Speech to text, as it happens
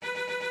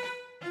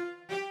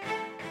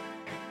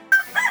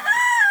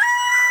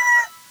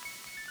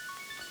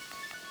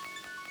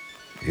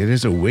It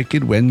is a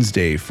wicked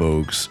Wednesday,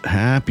 folks.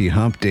 Happy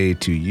hump day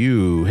to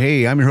you.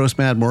 Hey, I'm your host,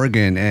 Matt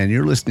Morgan, and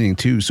you're listening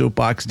to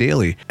Soapbox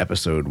Daily,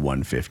 episode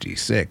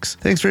 156.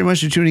 Thanks very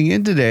much for tuning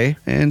in today,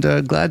 and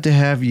glad to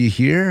have you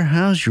here.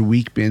 How's your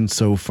week been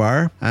so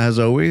far? As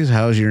always,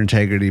 how's your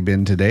integrity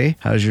been today?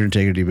 How's your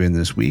integrity been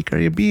this week? Are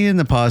you being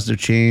the positive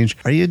change?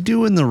 Are you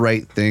doing the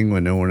right thing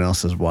when no one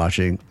else is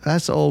watching?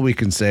 That's all we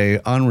can say.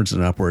 Onwards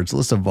and upwards.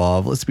 Let's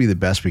evolve. Let's be the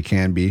best we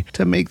can be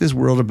to make this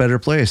world a better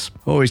place.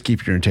 Always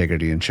keep your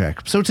integrity in check.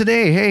 So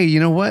today, hey, you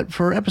know what?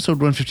 For episode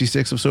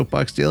 156 of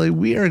Soapbox Daily,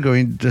 we are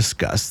going to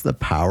discuss the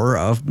power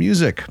of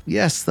music.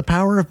 Yes, the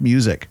power of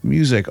music.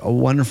 Music, a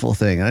wonderful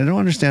thing. And I don't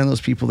understand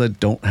those people that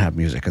don't have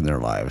music in their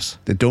lives,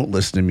 that don't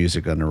listen to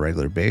music on a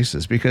regular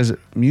basis, because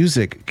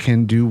music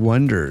can do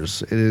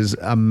wonders. It is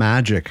a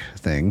magic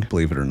thing,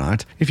 believe it or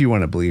not, if you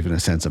want to believe in a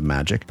sense of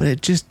magic.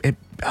 But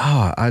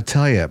I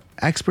tell you,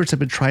 experts have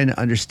been trying to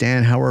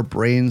understand how our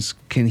brains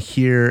can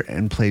hear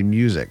and play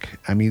music.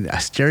 I mean,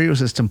 a stereo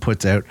system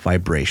puts out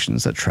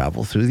vibrations that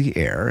travel through the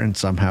air and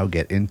somehow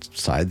get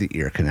inside the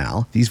ear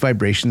canal. These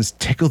vibrations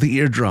tickle the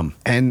eardrum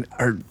and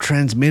are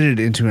transmitted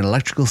into an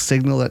electrical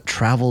signal that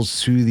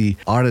travels through the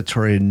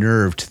auditory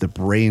nerve to the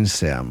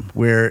brainstem,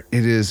 where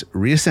it is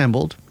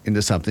reassembled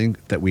into something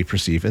that we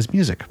perceive as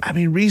music. I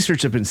mean,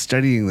 research have been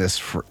studying this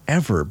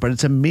forever, but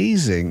it's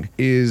amazing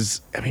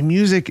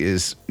music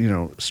is,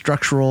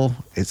 structural,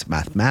 it's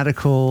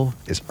mathematical,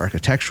 it's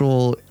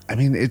architectural. I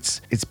mean,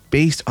 it's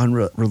based on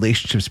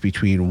relationships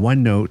between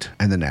one note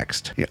and the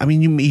next. I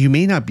mean, you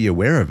may not be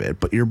aware of it,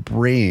 but your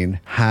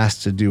brain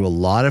has to do a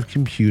lot of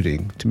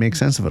computing to make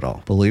sense of it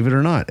all. Believe it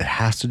or not, it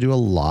has to do a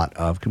lot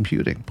of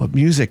computing. But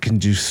music can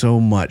do so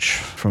much,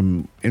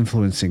 from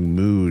influencing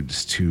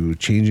moods to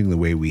changing the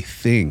way we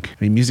think. I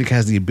mean, music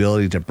has the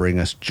ability to bring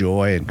us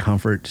joy and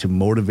comfort, to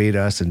motivate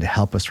us and to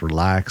help us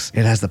relax.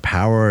 It has the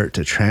power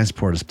to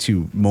transport us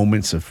to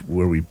moments of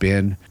where we've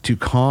been, to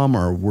calm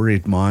our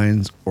worried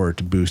minds, or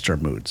to boost our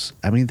moods.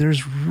 I mean,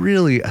 there's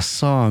really a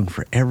song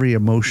for every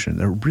emotion.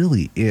 There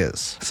really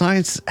is.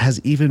 Science has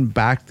even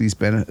backed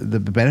the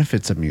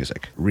benefits of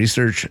music.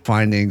 Research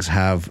findings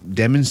have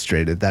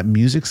demonstrated that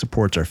music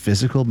supports our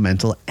physical,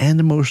 mental, and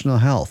emotional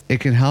health. It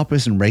can help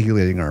us in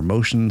regulating our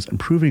emotions,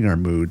 improving our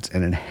moods,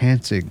 and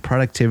enhancing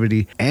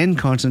productivity and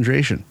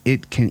concentration.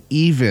 It can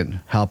even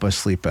help us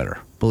sleep better.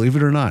 Believe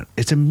it or not,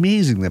 it's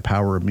amazing the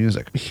power of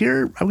music.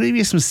 Here, I'm going to give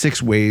you some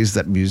 6 ways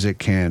that music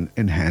can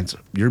enhance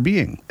your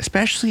being,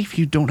 especially if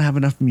you don't have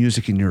enough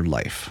music in your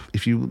life.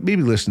 If you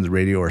maybe listen to the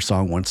radio or a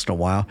song once in a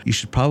while, you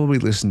should probably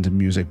listen to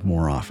music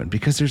more often,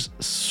 because there's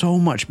so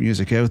much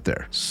music out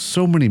there,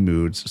 so many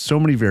moods, so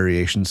many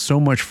variations, so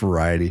much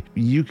variety.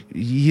 You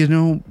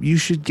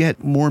should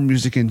get more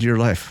music into your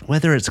life,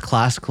 whether it's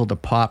classical to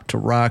pop to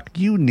rock,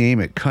 you name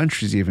it.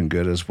 Country's even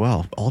good as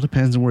well. All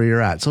depends on where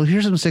you're at. So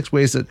here's some 6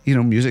 ways that,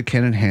 music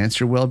can enhance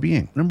your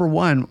well-being. Number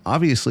 1,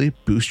 obviously,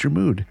 boost your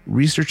mood.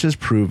 Research has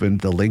proven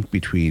the link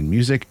between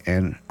music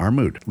and our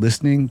mood.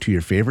 Listening to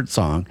your favorite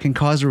song can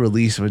cause a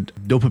release of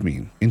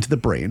dopamine into the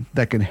brain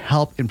that can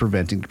help in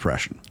preventing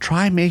depression.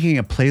 Try making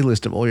a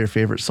playlist of all your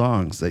favorite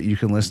songs that you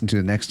can listen to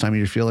the next time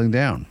you're feeling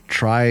down.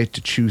 Try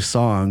to choose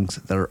songs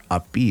that are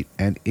upbeat,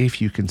 and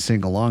if you can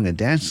sing along and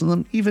dance to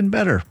them, even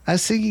better,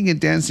 as singing and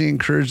dancing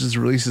encourages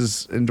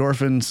releases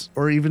endorphins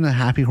or even the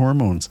happy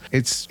hormones.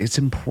 It's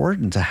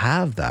important to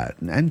have that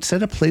and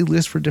set a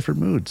playlist for different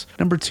moods.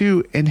 Number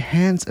 2,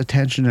 enhance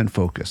attention and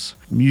focus.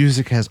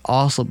 Music has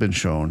also been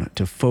shown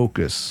to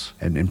focus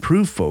and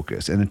improve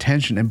focus and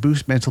attention and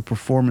boost mental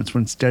performance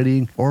when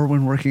studying or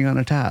when working on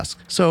a task.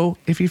 So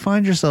if you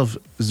find yourself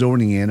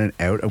zoning in and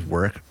out of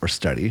work or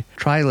study,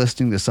 try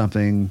listening to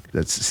something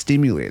that's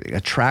stimulating, a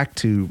track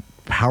to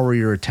power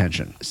your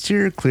attention.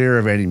 Steer clear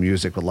of any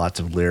music with lots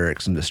of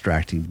lyrics and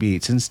distracting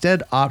beats.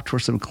 Instead, opt for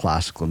some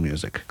classical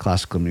music.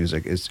 Classical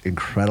music is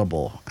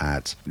incredible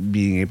at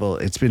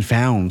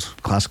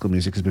classical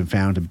music has been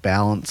found to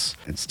balance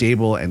and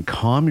stable and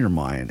calm your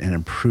mind and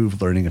improve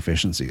learning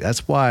efficiency.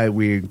 That's why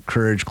we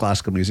encourage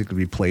classical music to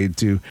be played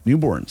to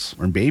newborns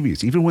or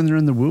babies, even when they're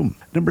in the womb.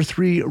 Number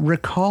 3,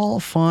 recall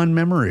fond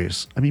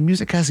memories. I mean,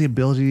 music has the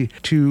ability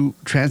to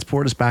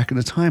transport us back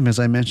into time, as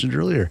I mentioned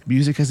earlier.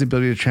 Music has the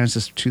ability to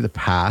transport us to the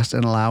past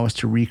and allow us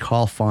to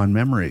recall fond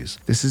memories.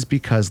 This is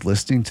because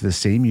listening to the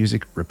same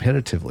music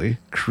repetitively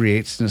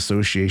creates an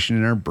association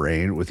in our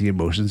brain with the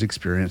emotions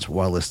experienced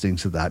while listening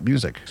to that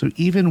music. So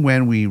even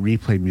when we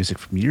replay music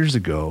from years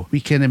ago, we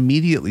can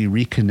immediately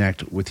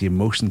reconnect with the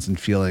emotions and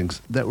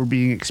feelings that were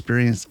being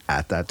experienced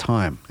at that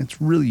time. It's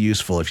really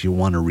useful if you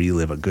want to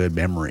relive a good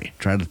memory.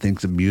 Try to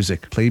think of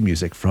music, play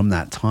music from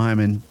that time,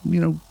 and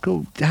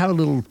go have a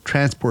little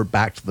transport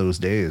back to those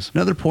days.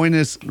 Another point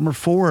is number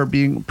 4,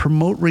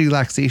 promote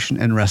relaxation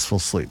and restful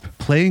sleep.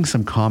 Playing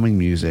some calming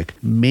music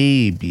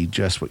may be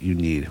just what you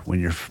need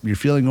when you're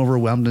feeling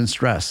overwhelmed and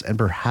stressed and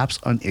perhaps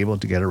unable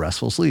to get a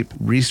restful sleep.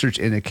 Research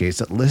indicates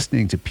that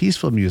listening to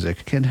peaceful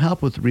music can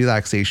help with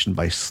relaxation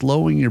by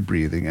slowing your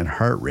breathing and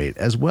heart rate,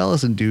 as well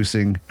as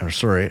reducing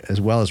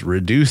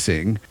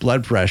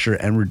blood pressure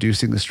and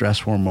reducing the stress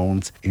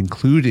hormones,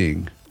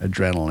 including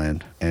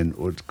adrenaline, and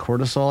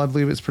cortisol, I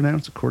believe it's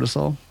pronounced,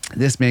 cortisol.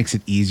 This makes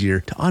it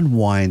easier to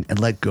unwind and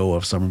let go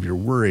of some of your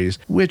worries,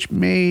 which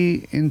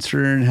may in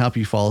turn help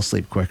you fall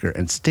asleep quicker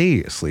and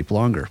stay asleep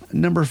longer.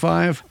 Number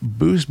 5,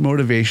 boost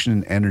motivation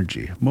and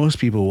energy. Most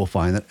people will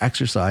find that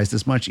exercise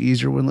is much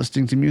easier when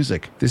listening to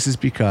music. This is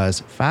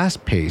because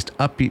fast-paced,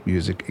 upbeat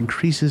music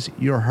increases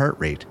your heart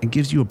rate and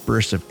gives you a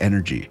burst of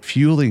energy,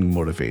 fueling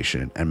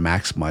motivation and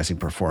maximizing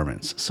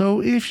performance.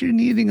 So if you're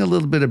needing a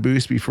little bit of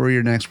boost before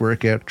your next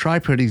workout, try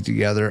putting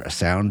together a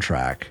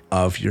soundtrack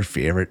of your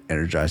favorite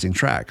energizing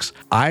tracks.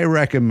 I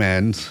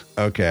recommend,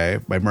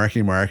 by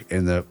Marky Mark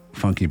and the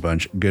Funky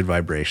Bunch, Good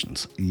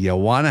Vibrations. You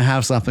want to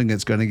have something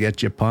that's going to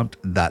get you pumped?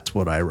 That's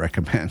what I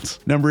recommend.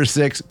 Number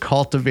 6,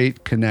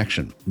 cultivate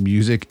connection.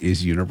 Music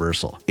is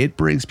universal. It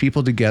brings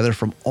people together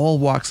from all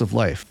walks of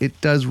life. It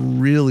doesn't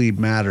really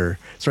matter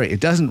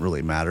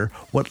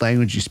what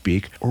language you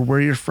speak or where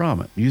you're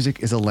from.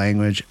 Music is a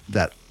language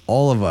that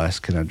all of us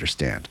can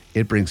understand.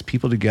 It brings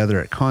people together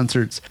at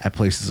concerts, at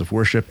places of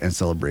worship and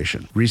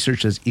celebration.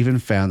 Research has even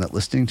found that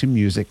listening to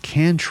music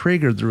can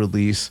trigger the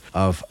release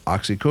of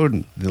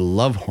oxytocin, the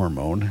love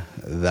hormone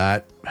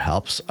that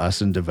helps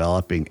us in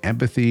developing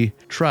empathy,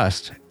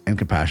 trust, and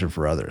compassion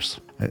for others.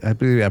 I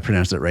believe I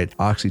pronounced it right.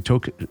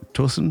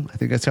 Oxytocin, I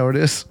think that's how it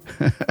is.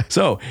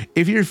 So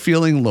if you're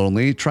feeling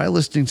lonely, try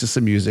listening to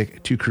some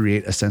music to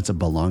create a sense of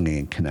belonging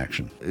and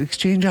connection.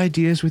 Exchange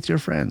ideas with your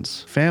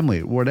friends,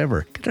 family,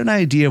 whatever. Get an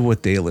idea of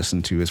what they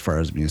listen to as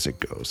far as music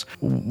goes.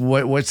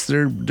 What's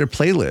their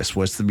playlist?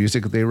 What's the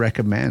music they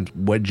recommend?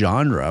 What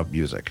genre of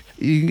music?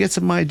 You can get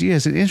some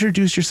ideas and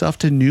introduce yourself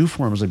to new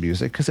forms of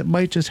music because it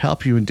might just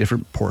help you in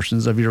different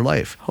portions of your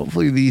life.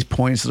 Hopefully these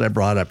points that I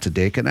brought up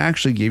today can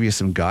actually give you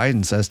some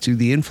guidance as to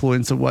the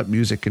influence of what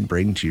music can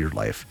bring to your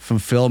life,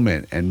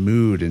 fulfillment and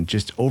mood and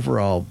just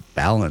overall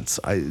balance.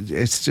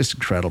 It's just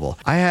incredible.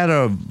 I had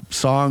a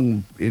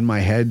song in my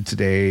head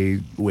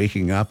today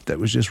waking up that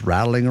was just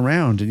rattling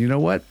around, and you know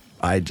what?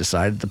 I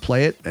decided to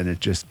play it and it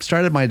just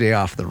started my day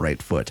off the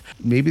right foot.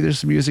 Maybe there's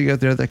some music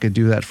out there that could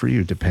do that for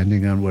you,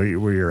 depending on where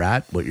you're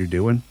at, what you're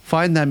doing.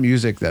 Find that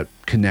music that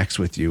connects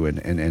with you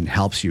and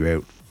helps you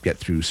out get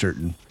through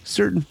certain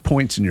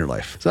points in your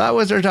life. So that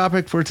was our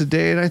topic for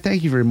today, and I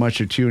thank you very much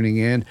for tuning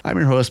in. I'm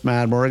your host,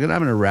 Matt Morgan. I'm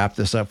going to wrap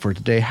this up for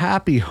today.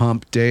 Happy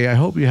Hump Day. I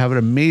hope you have an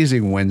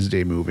amazing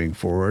Wednesday moving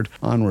forward,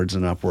 onwards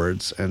and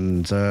upwards.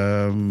 And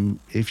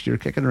if you're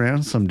kicking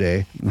around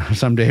someday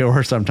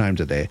or sometime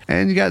today,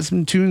 and you got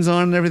some tunes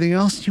on and everything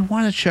else, you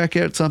want to check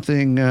out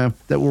something that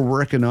we're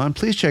working on,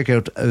 please check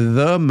out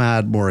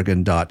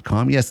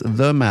themadmorgan.com. Yes,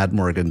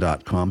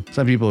 themadmorgan.com.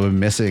 Some people have been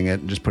missing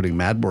it and just putting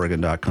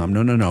madmorgan.com.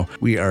 No.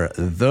 We are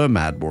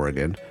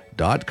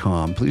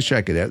themadmorgan.com. Please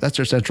check it out. That's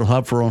our central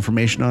hub for all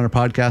information on our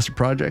podcast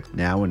project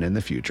now and in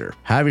the future.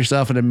 Have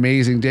yourself an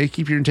amazing day.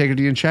 Keep your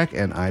integrity in check,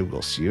 and I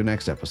will see you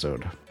next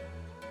episode.